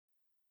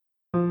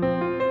Hello,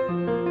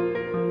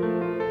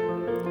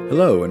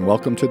 and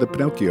welcome to the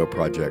Pinocchio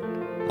Project.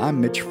 I'm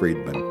Mitch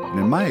Friedman, and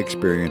in my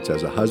experience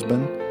as a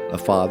husband, a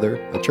father,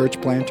 a church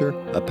planter,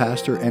 a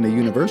pastor, and a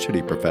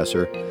university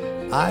professor,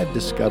 I've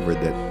discovered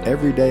that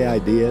everyday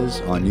ideas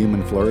on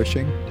human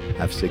flourishing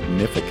have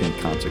significant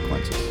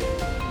consequences.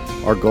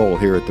 Our goal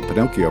here at the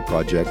Pinocchio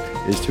Project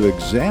is to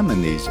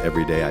examine these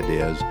everyday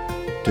ideas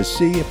to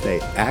see if they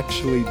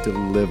actually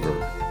deliver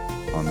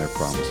on their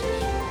promises.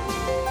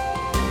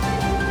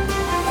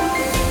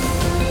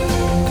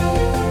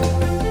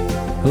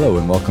 Hello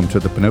and welcome to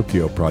the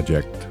Pinocchio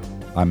Project.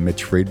 I'm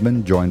Mitch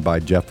Friedman, joined by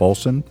Jeff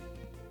Olson,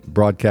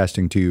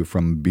 broadcasting to you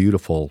from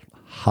beautiful,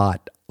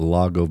 hot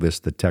Lago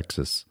Vista,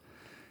 Texas.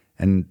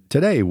 And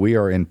today we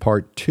are in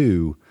part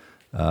 2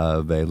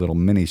 of a little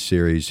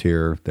mini-series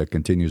here that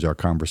continues our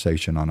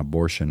conversation on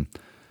abortion.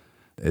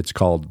 It's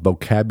called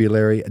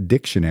Vocabulary,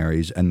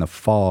 Dictionaries, and the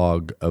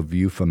Fog of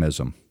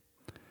Euphemism.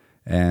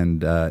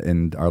 And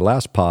in our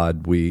last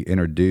pod, we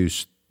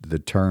introduced the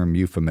term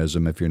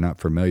euphemism. If you're not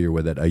familiar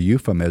with it, a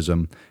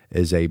euphemism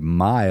is a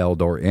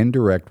mild or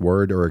indirect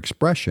word or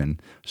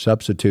expression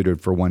substituted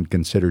for one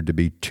considered to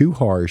be too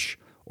harsh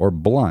or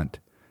blunt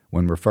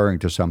when referring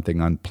to something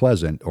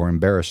unpleasant or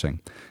embarrassing.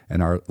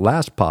 In our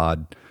last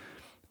pod,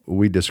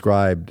 we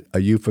described a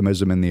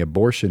euphemism in the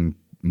abortion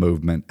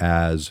movement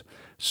as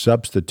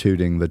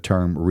substituting the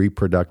term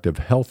reproductive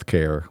health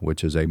care,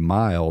 which is a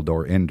mild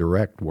or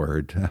indirect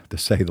word, to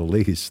say the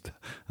least,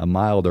 a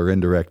mild or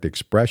indirect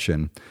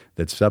expression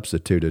that's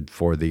substituted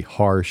for the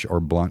harsh or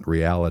blunt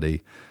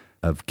reality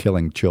of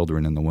killing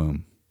children in the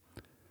womb.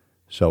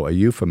 So a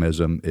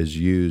euphemism is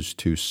used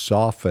to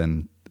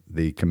soften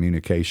the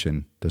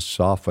communication, to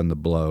soften the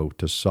blow,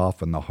 to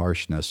soften the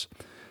harshness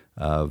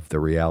of the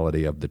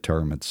reality of the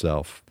term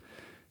itself.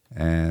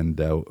 And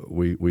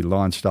we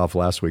launched off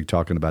last week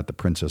talking about The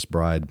Princess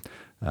Bride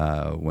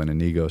when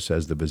Inigo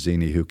says to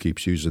Vizzini, who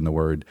keeps using the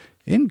word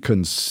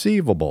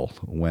inconceivable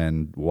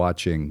when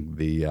watching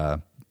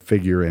the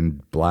figure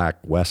in black,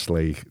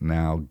 Wesley,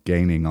 now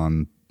gaining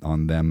on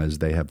them as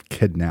they have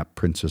kidnapped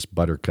Princess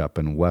Buttercup,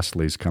 and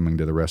Wesley's coming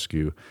to the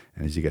rescue.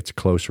 And as he gets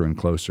closer and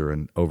closer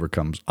and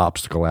overcomes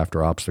obstacle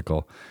after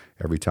obstacle,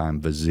 every time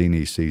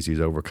Vizzini sees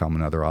he's overcome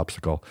another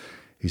obstacle,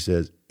 he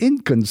says,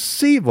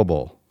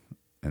 inconceivable.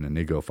 And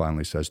Inigo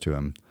finally says to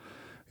him,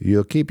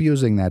 "You'll keep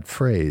using that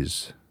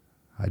phrase.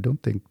 I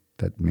don't think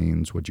that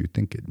means what you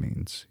think it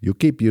means. You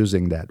keep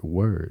using that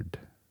word.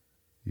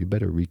 You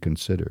better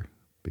reconsider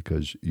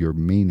because your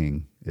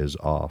meaning is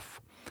off."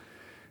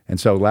 And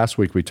so last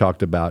week we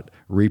talked about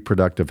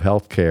reproductive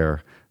health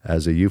care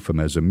as a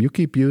euphemism. You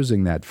keep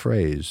using that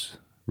phrase,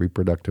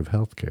 reproductive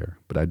health care,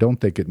 but I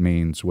don't think it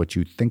means what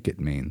you think it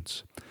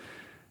means.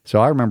 So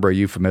I remember a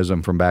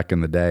euphemism from back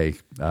in the day,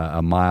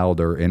 a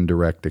mild or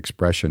indirect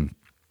expression.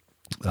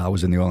 I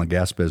was in the oil and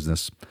gas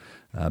business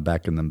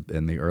back in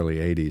the early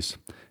 80s,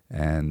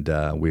 and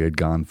we had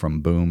gone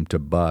from boom to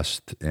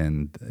bust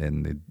in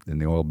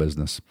the oil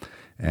business.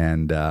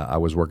 And I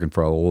was working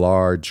for a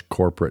large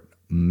corporate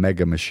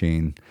mega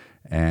machine,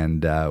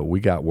 and we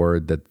got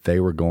word that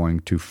they were going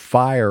to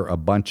fire a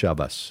bunch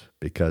of us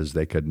because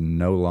they could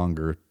no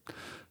longer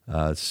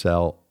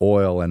sell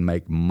oil and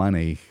make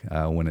money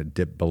when it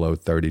dipped below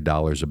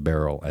 $30 a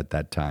barrel at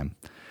that time.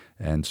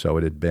 And so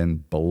it had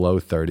been below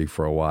 30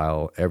 for a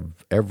while.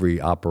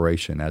 Every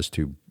operation as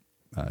to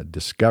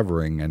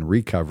discovering and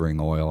recovering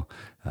oil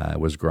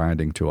was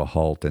grinding to a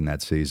halt in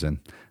that season.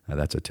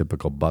 That's a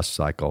typical bust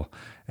cycle.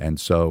 And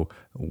so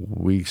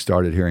we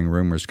started hearing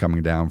rumors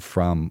coming down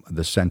from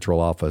the central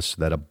office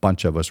that a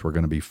bunch of us were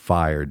going to be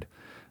fired.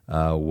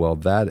 Well,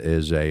 that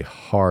is a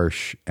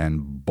harsh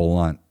and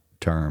blunt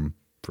term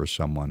for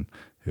someone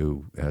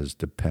who is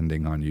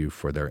depending on you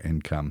for their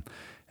income.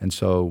 And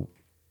so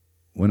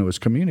when it was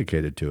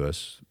communicated to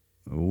us,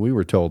 we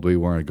were told we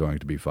weren't going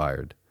to be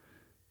fired.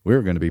 We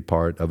were going to be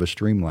part of a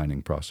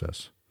streamlining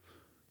process,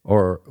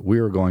 or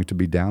we were going to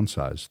be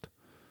downsized.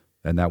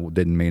 And that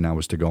didn't mean I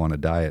was to go on a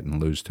diet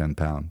and lose 10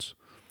 pounds.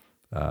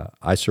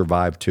 I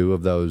survived 2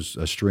 of those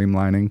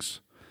streamlinings,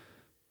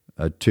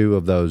 2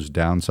 of those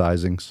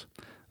downsizings,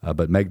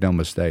 but make no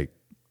mistake,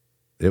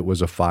 it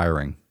was a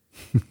firing.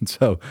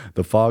 So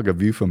the fog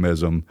of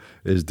euphemism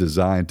is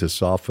designed to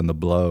soften the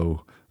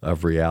blow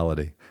of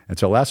reality. And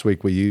so last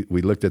week we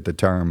looked at the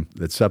term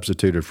that's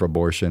substituted for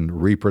abortion,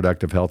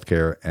 reproductive health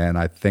care, and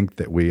I think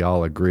that we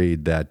all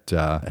agreed that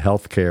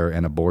health care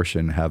and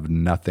abortion have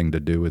nothing to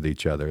do with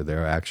each other.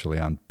 They're actually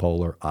on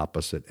polar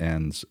opposite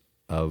ends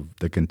of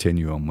the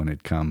continuum when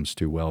it comes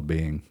to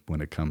well-being, when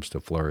it comes to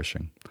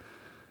flourishing.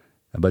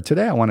 But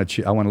today I want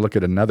to look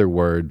at another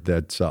word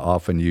that's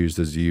often used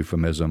as a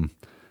euphemism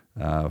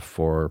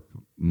for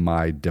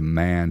my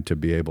demand to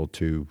be able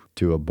to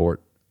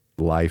abort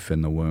life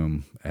in the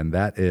womb, and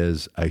that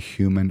is a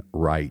human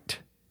right.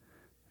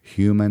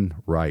 Human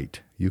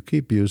right. You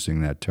keep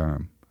using that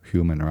term,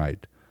 human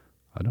right.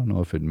 I don't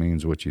know if it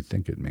means what you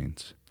think it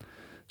means.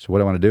 So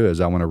what I want to do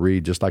is I want to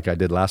read, just like I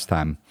did last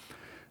time,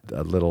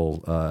 a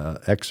little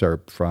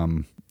excerpt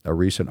from a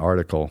recent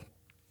article,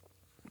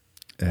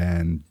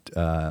 and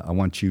I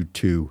want you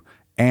to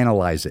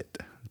analyze it.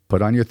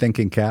 Put on your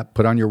thinking cap,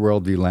 put on your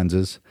worldview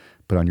lenses,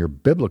 put on your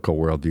biblical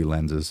worldview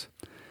lenses,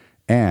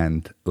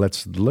 and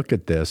let's look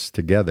at this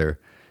together.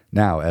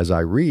 Now, as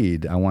I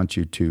read, I want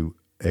you to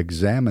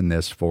examine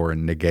this for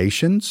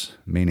negations,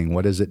 meaning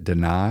what does it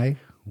deny?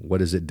 What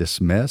does it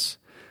dismiss?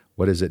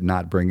 What does it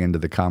not bring into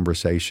the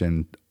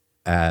conversation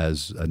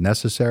as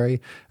necessary?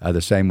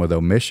 The same with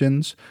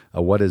omissions.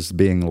 What is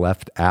being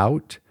left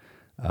out?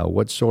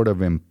 What sort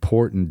of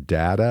important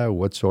data,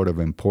 what sort of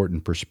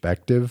important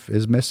perspective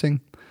is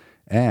missing?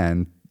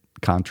 And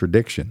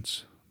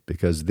contradictions,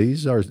 because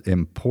these are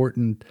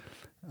important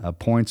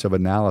points of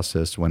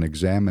analysis when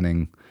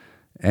examining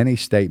any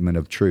statement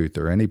of truth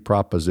or any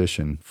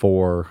proposition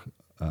for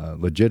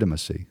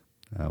legitimacy.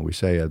 We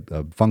say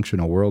a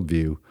functional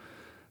worldview,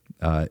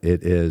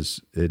 it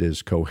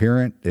is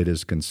coherent, it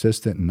is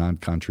consistent and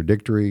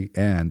non-contradictory,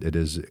 and it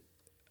is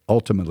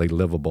ultimately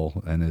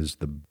livable and is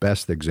the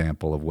best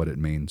example of what it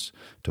means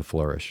to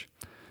flourish.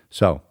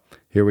 So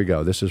here we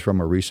go. This is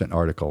from a recent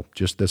article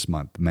just this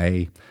month,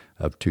 May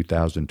of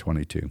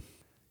 2022.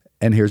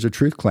 And here's a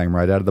truth claim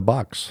right out of the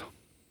box.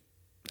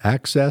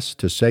 Access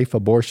to safe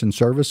abortion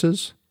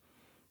services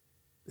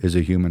is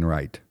a human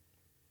right.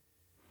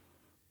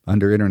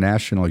 Under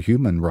international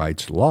human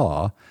rights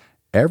law,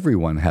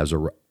 everyone has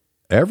a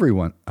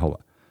everyone. Hold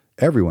on,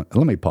 everyone.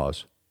 Let me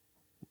pause.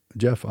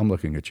 Jeff, I'm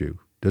looking at you.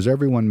 Does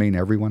everyone mean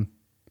everyone?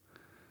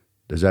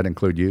 Does that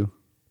include you?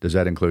 Does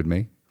that include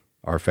me?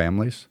 Our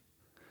families?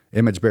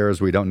 Image bearers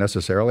we don't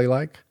necessarily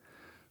like?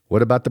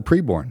 What about the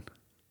preborn?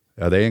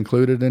 Are they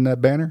included in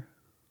that banner?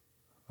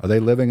 Are they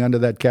living under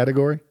that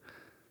category?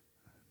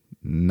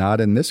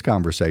 Not in this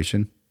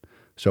conversation.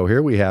 So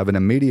here we have an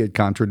immediate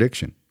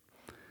contradiction.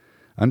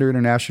 Under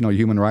international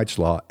human rights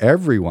law,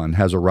 everyone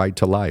has a right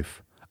to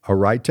life, a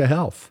right to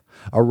health,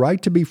 a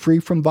right to be free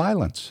from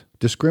violence,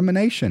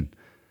 discrimination,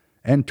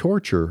 and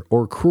torture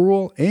or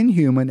cruel,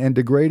 inhuman, and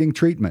degrading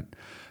treatment.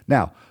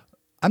 Now,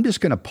 I'm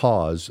just going to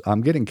pause.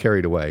 I'm getting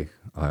carried away.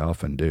 I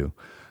often do.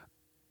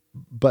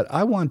 But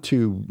I want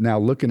to now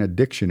look in a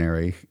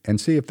dictionary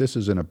and see if this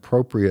is an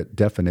appropriate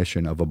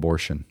definition of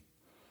abortion.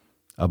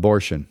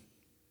 Abortion,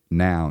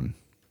 noun,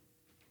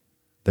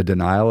 the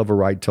denial of a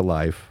right to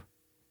life,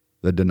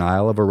 the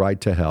denial of a right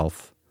to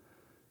health,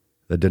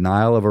 the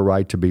denial of a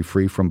right to be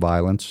free from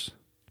violence,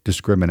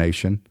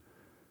 discrimination,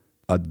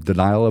 a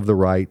denial of the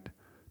right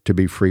to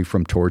be free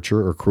from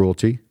torture or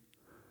cruelty,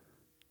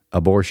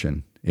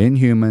 abortion,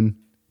 inhuman,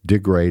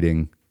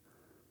 degrading,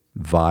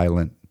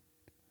 violent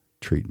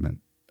treatment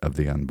of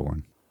the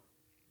unborn.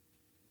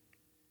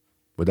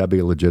 Would that be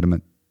a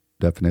legitimate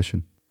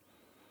definition?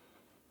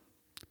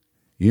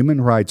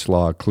 Human rights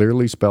law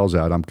clearly spells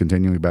out, I'm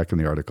continuing back in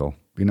the article.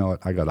 You know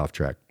what? I got off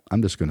track.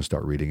 I'm just going to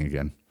start reading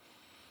again.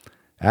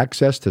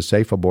 Access to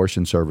safe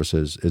abortion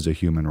services is a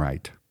human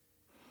right.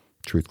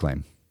 Truth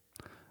claim.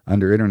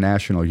 Under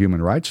international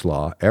human rights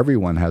law,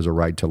 everyone has a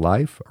right to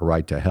life, a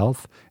right to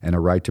health, and a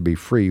right to be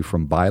free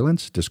from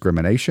violence,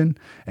 discrimination,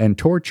 and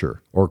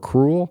torture, or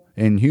cruel,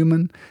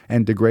 inhuman,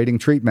 and degrading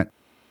treatment.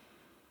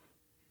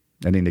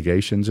 Any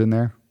negations in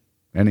there?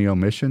 Any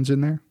omissions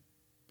in there?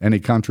 Any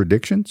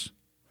contradictions?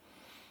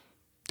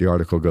 The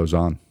article goes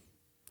on.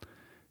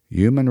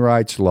 Human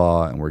rights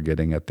law, and we're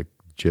getting at the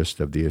gist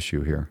of the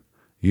issue here.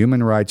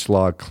 Human rights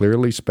law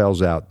clearly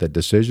spells out that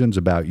decisions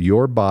about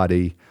your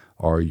body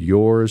are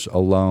yours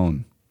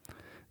alone.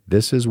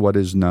 This is what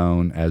is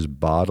known as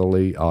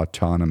bodily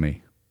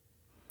autonomy.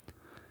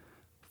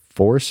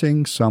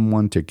 Forcing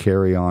someone to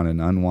carry on an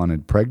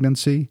unwanted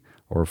pregnancy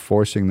or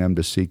forcing them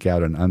to seek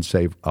out an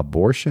unsafe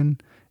abortion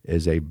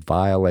is a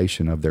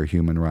violation of their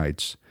human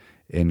rights,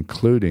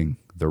 including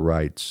the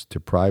rights to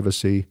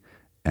privacy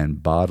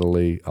and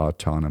bodily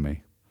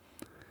autonomy.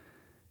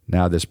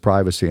 Now, this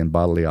privacy and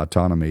bodily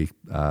autonomy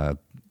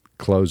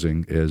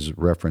closing is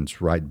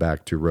referenced right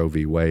back to Roe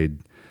v. Wade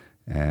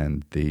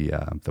and the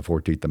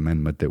 14th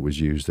Amendment that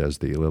was used as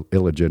the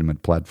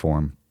illegitimate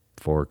platform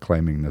for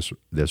claiming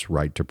this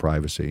right to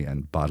privacy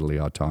and bodily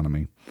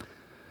autonomy.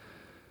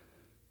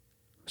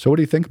 So what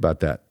do you think about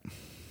that?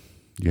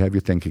 You have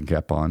your thinking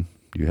cap on.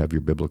 You have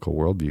your biblical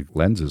worldview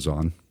lenses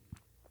on.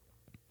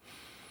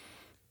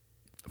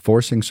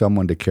 Forcing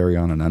someone to carry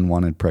on an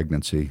unwanted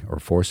pregnancy or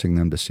forcing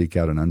them to seek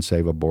out an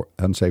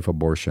unsafe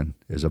abortion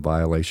is a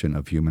violation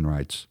of human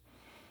rights,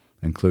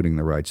 including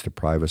the rights to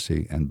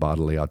privacy and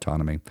bodily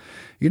autonomy.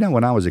 You know,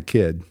 when I was a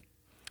kid,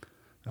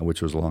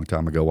 which was a long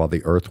time ago while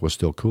the earth was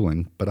still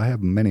cooling, but I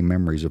have many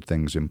memories of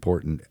things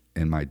important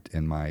in my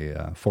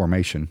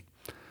formation.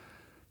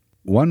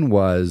 One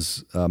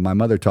was my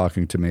mother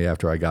talking to me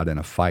after I got in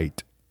a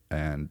fight,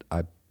 and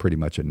I pretty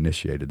much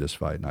initiated this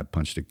fight, and I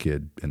punched a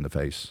kid in the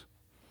face.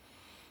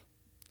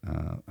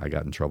 I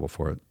got in trouble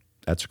for it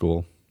at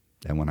school.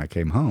 And when I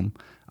came home,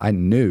 I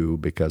knew,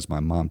 because my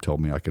mom told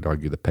me I could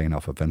argue the pain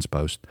off a fence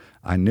post,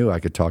 I knew I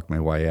could talk my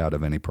way out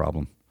of any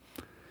problem.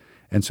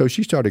 And so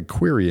she started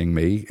querying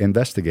me,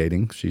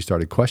 investigating. She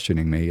started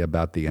questioning me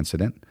about the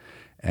incident.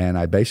 And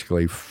I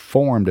basically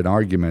formed an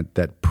argument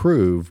that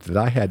proved that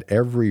I had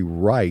every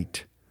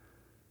right.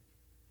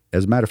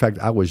 As a matter of fact,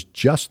 I was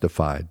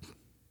justified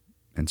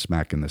and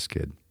smacking this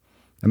kid.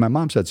 And my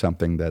mom said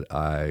something that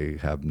I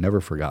have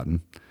never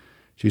forgotten.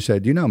 She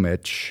said, "You know,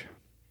 Mitch,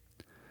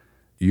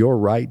 your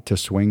right to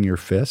swing your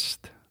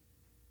fist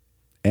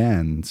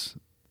ends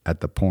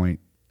at the point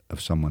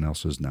of someone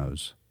else's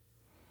nose."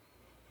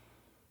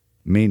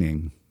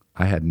 Meaning,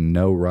 I had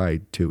no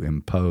right to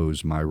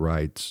impose my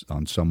rights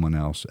on someone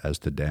else as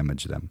to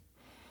damage them.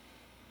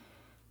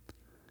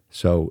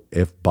 So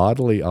if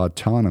bodily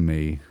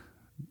autonomy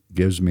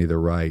gives me the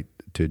right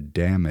to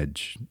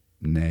damage,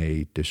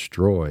 nay,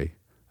 destroy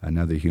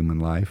another human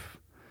life,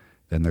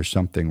 then there's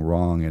something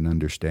wrong in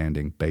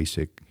understanding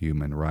basic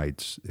human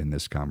rights in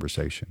this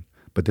conversation.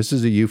 But this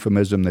is a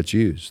euphemism that's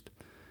used.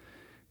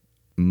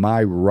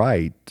 My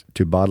right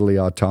to bodily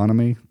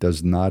autonomy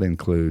does not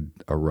include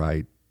a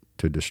right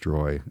to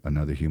destroy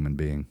another human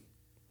being.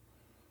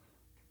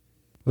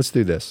 Let's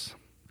do this.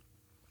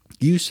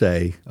 You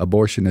say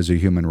abortion is a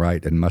human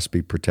right and must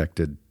be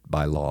protected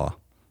by law.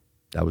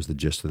 That was the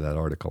gist of that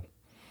article.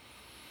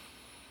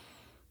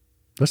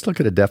 Let's look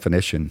at a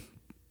definition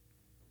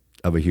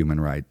of a human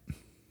right,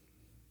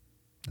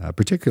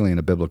 particularly in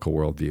a biblical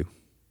worldview.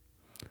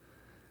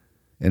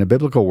 In a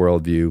biblical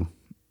worldview,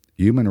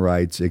 human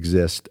rights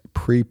exist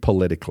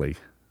pre-politically,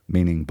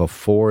 meaning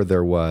before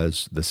there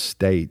was the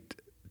state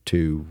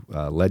to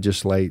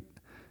legislate,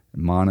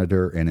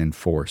 monitor, and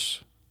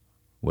enforce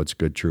what's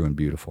good, true, and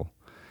beautiful.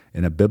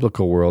 In a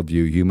biblical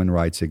worldview, human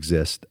rights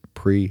exist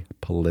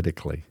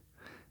pre-politically.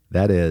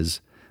 That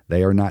is,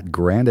 they are not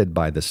granted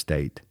by the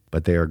state,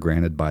 but they are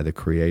granted by the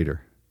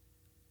Creator.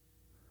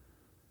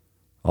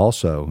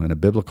 Also, in a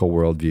biblical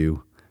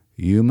worldview,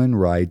 human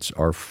rights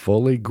are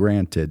fully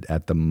granted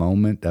at the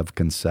moment of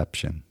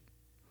conception.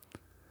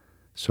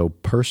 So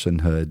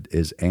personhood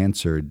is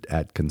answered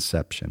at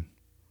conception.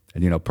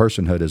 And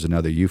personhood is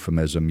another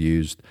euphemism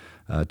used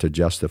to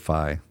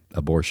justify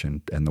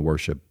abortion and the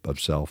worship of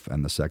self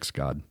and the sex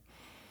god.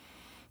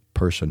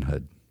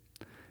 Personhood.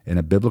 In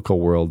a biblical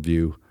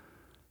worldview,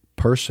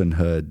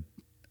 personhood,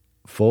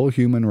 full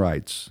human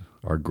rights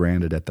are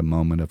granted at the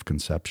moment of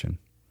conception.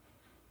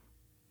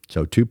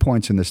 So 2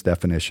 points in this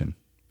definition.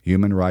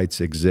 Human rights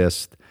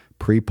exist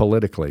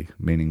pre-politically,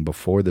 meaning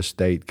before the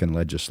state can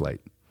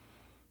legislate,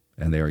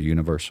 and they are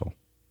universal.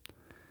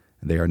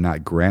 They are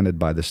not granted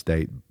by the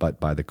state, but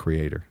by the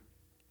Creator.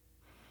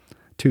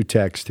 2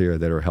 texts here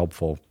that are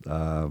helpful.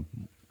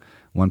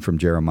 One from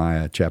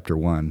Jeremiah chapter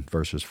 1,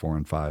 verses 4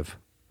 and 5.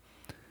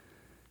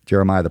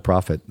 Jeremiah the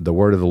prophet, "The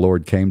word of the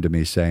Lord came to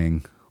me,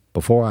 saying,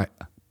 Before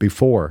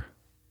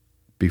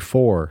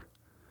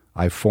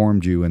I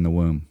formed you in the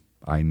womb,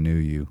 I knew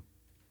you."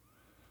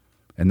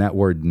 And that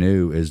word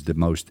 "knew" is the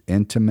most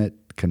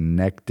intimate,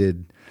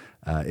 connected,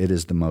 it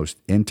is the most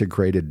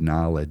integrated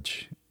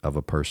knowledge of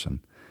a person.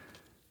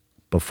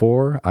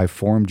 Before I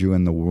formed you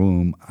in the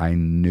womb, I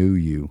knew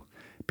you.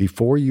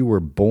 Before you were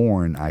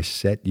born, I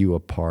set you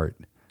apart.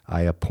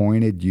 I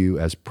appointed you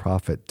as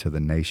prophet to the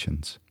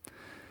nations.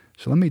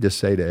 So let me just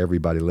say to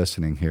everybody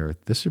listening here,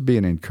 this would be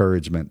an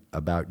encouragement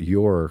about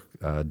your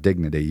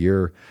dignity,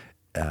 your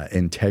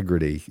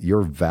integrity,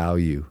 your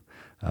value.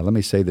 Let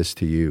me say this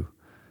to you.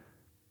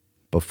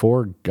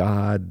 Before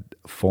God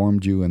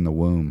formed you in the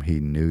womb, He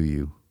knew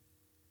you.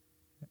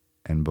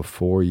 And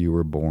before you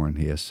were born,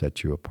 He has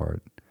set you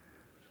apart.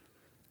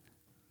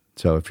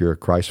 So if you're a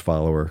Christ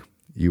follower,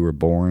 you were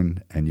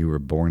born and you were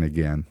born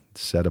again,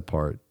 set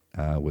apart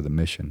with a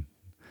mission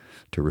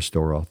to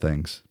restore all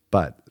things.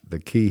 But the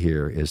key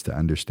here is to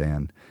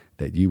understand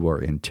that you are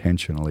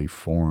intentionally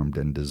formed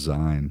and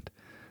designed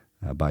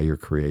by your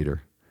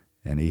Creator.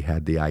 And He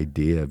had the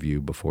idea of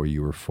you before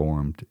you were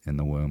formed in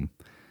the womb.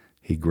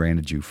 He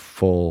granted you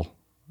full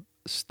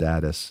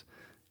status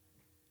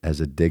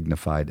as a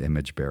dignified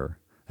image bearer.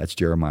 That's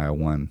Jeremiah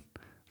 1,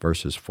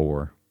 verses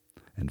 4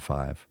 and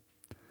 5.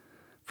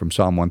 From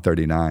Psalm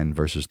 139,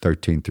 verses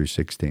 13 through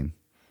 16.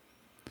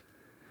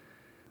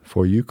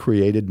 "For you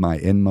created my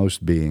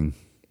inmost being.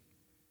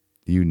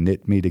 You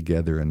knit me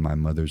together in my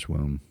mother's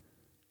womb."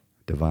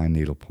 Divine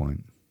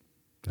needlepoint.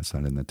 That's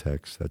not in the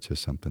text. That's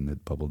just something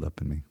that bubbled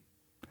up in me.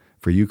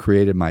 "For you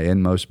created my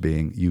inmost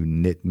being. You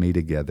knit me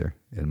together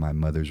in my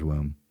mother's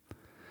womb.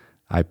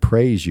 I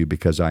praise you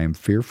because I am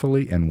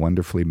fearfully and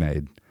wonderfully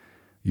made.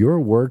 Your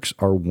works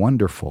are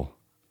wonderful.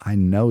 I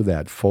know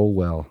that full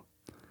well.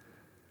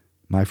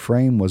 My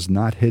frame was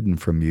not hidden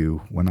from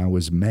you when I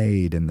was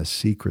made in the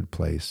secret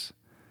place,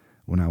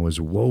 when I was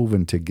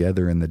woven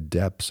together in the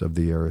depths of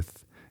the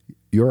earth.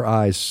 Your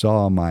eyes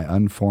saw my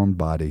unformed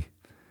body,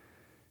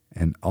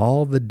 and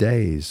all the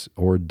days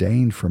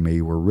ordained for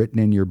me were written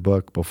in your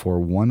book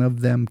before one of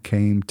them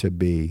came to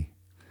be."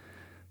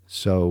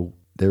 So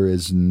there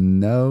is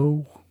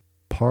no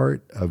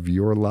part of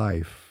your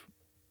life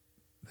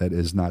that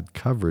is not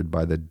covered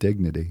by the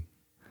dignity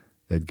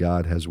that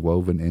God has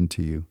woven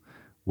into you,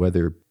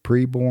 whether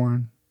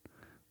preborn,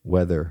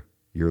 whether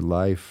your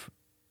life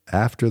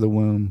after the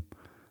womb,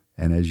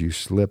 and as you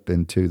slip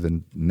into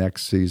the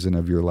next season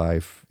of your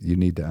life, you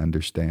need to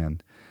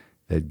understand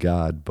that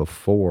God,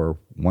 before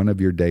one of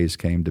your days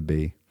came to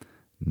be,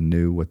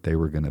 knew what they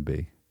were going to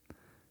be,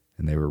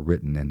 and they were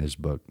written in His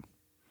book.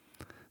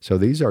 So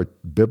these are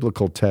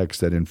biblical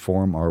texts that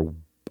inform our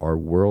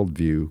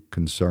worldview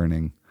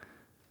concerning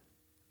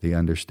the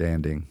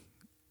understanding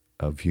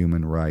of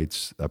human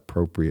rights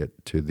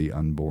appropriate to the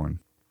unborn.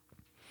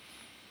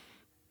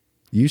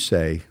 You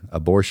say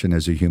abortion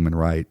is a human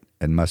right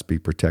and must be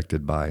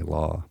protected by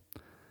law.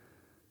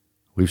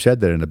 We've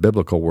said that in a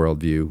biblical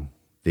worldview,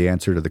 the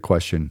answer to the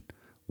question,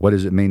 what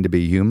does it mean to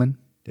be human,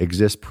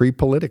 exists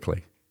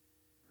pre-politically.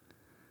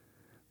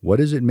 What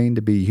does it mean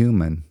to be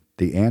human?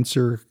 The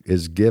answer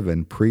is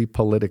given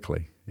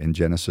pre-politically in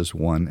Genesis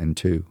 1 and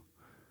 2.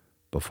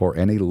 Before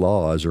any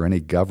laws or any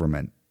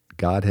government,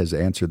 God has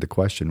answered the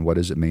question, what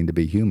does it mean to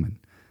be human,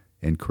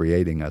 in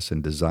creating us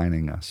and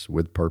designing us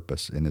with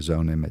purpose in his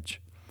own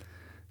image.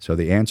 So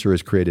the answer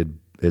is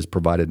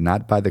provided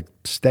not by the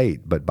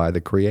state, but by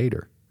the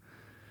Creator.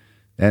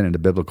 And in a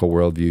biblical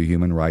worldview,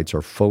 human rights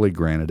are fully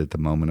granted at the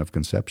moment of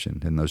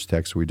conception. And those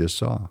texts we just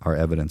saw are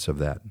evidence of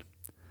that.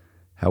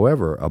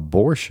 However,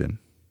 abortion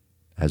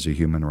as a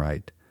human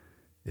right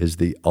is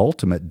the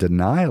ultimate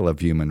denial of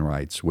human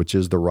rights, which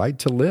is the right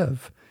to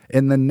live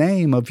in the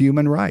name of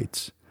human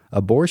rights.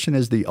 Abortion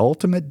is the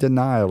ultimate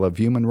denial of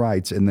human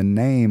rights in the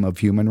name of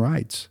human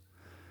rights.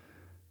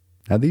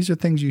 Now, these are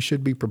things you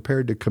should be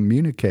prepared to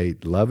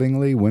communicate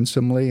lovingly,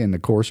 winsomely in the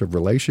course of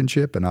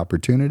relationship and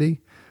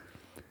opportunity.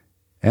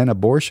 And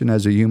abortion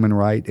as a human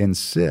right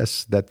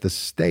insists that the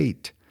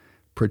state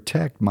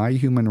protect my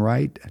human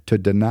right to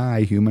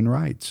deny human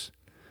rights.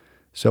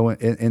 So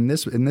in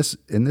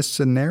this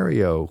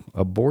scenario,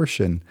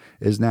 abortion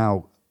is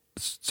now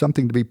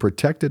something to be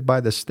protected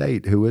by the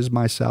state, who is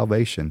my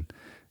salvation.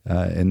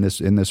 In this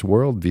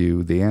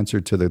worldview, the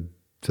answer to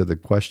the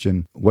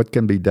question, what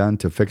can be done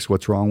to fix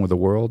what's wrong with the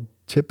world,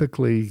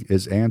 typically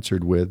is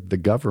answered with the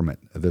government,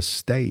 the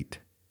state.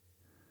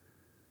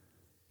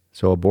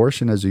 So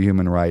abortion as a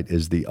human right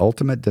is the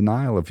ultimate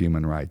denial of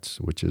human rights,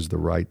 which is the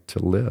right to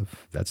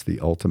live. That's the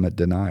ultimate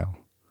denial.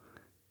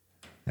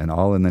 And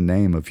all in the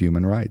name of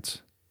human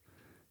rights.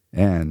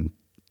 And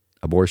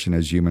abortion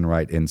as human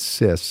right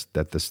insists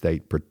that the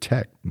state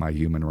protect my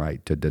human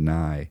right to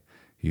deny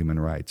human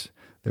rights.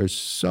 There's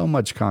so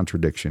much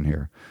contradiction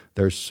here.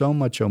 There's so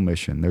much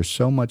omission. There's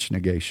so much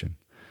negation.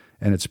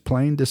 And it's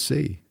plain to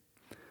see.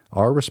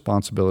 Our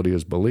responsibility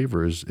as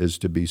believers is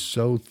to be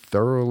so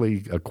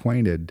thoroughly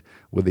acquainted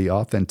with the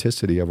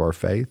authenticity of our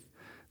faith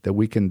that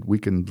we can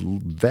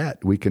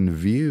vet, we can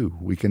view,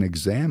 we can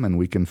examine,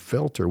 we can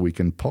filter, we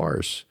can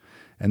parse,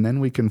 and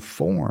then we can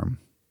form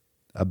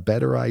a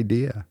better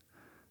idea,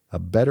 a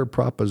better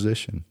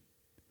proposition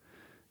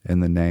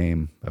in the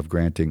name of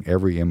granting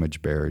every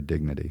image bearer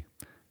dignity.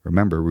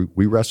 Remember,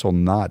 we wrestle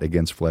not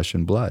against flesh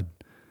and blood,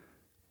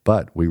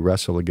 but we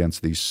wrestle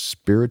against these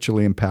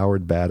spiritually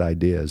empowered bad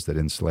ideas that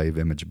enslave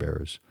image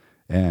bearers.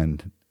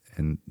 And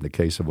in the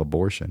case of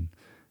abortion,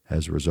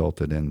 has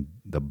resulted in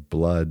the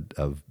blood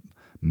of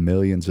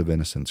millions of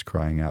innocents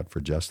crying out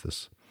for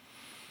justice.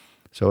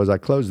 So as I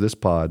close this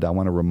pod, I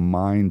want to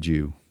remind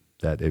you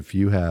that if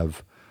you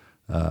have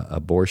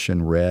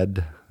abortion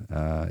red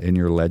in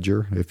your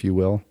ledger, if you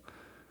will,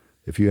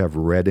 if you have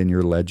red in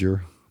your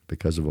ledger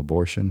because of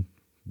abortion,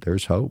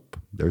 there's hope,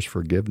 there's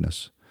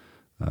forgiveness.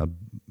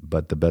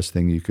 But the best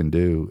thing you can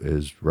do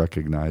is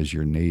recognize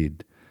your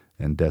need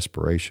and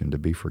desperation to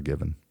be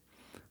forgiven.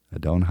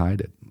 Don't hide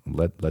it.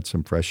 Let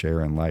some fresh air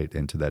and light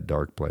into that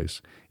dark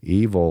place.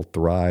 Evil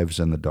thrives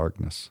in the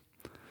darkness,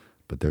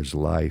 but there's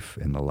life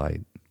in the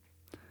light.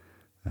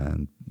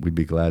 And we'd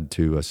be glad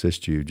to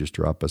assist you. Just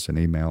drop us an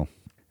email,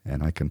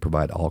 and I can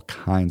provide all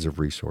kinds of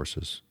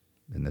resources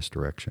in this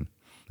direction.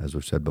 As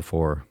we've said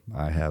before,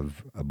 I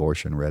have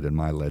abortion red in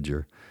my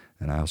ledger,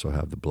 and I also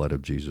have the blood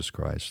of Jesus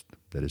Christ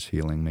that is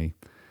healing me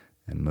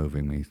and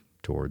moving me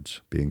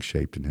towards being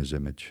shaped in his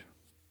image.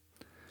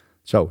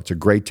 So it's a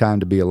great time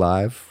to be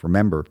alive.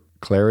 Remember,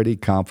 clarity,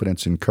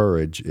 confidence, and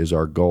courage is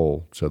our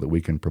goal so that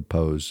we can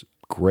propose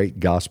great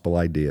gospel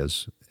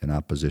ideas in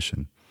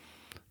opposition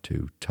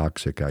to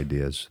toxic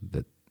ideas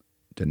that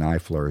deny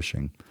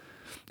flourishing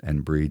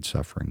and breed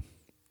suffering.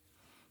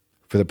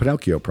 For the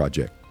Pinocchio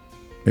Project,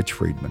 Mitch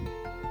Friedman,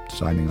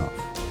 signing off.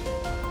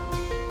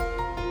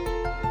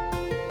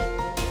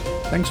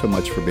 Thanks so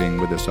much for being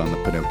with us on the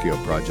Pinocchio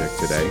Project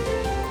today.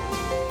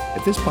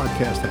 If this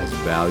podcast has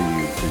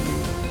value for you,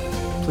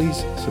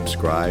 please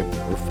subscribe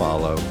or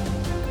follow,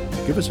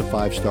 give us a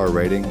 5-star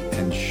rating,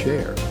 and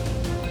share.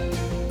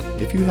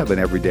 If you have an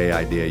everyday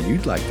idea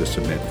you'd like to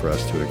submit for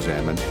us to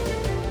examine,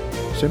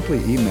 simply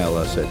email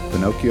us at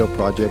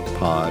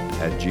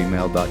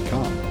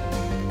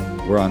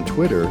pinocchioprojectpod@gmail.com. We're on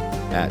Twitter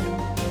at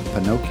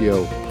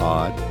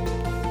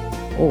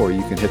PinocchioPod, or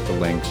you can hit the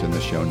links in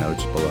the show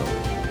notes below.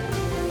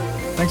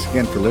 Thanks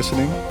again for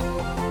listening,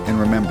 and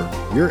remember,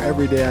 your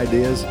everyday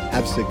ideas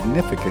have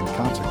significant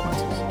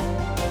consequences.